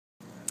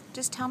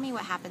Just tell me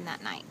what happened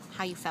that night,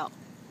 how you felt.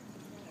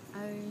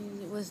 I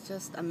was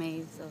just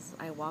amazed as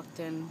I walked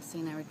in,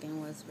 seeing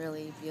everything was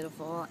really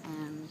beautiful,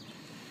 and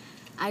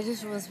I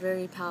just was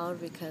very proud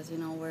because,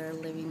 we're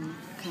living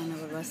kind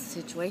of a rough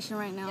situation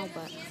right now,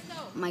 but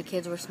my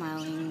kids were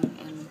smiling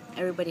and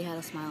everybody had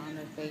a smile on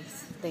their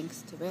face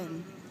thanks to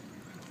Ben.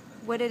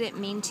 What did it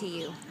mean to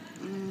you?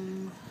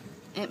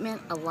 It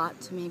meant a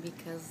lot to me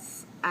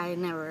because I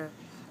never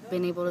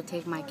been able to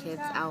take my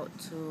kids out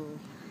to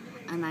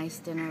a nice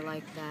dinner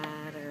like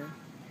that or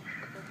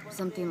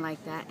something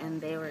like that,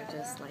 and they were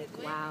just like,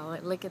 wow,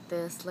 look at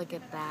this, look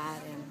at that,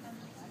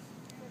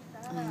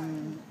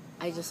 and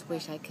I just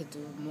wish I could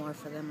do more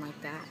for them like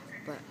that,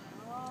 but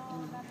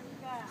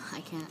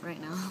I can't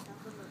right now.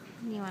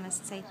 You want to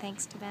say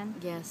thanks to Ben?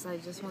 Yes, I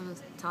just want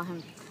to tell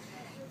him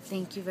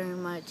thank you very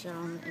much. It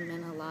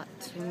meant a lot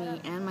to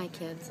me and my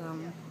kids.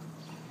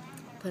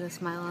 Put a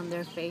smile on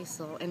their face,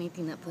 so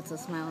anything that puts a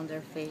smile on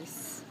their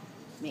face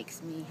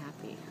makes me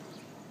happy.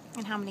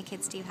 And how many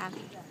kids do you have?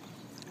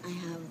 I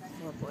have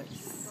 4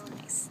 boys.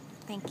 Nice.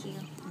 Thank you.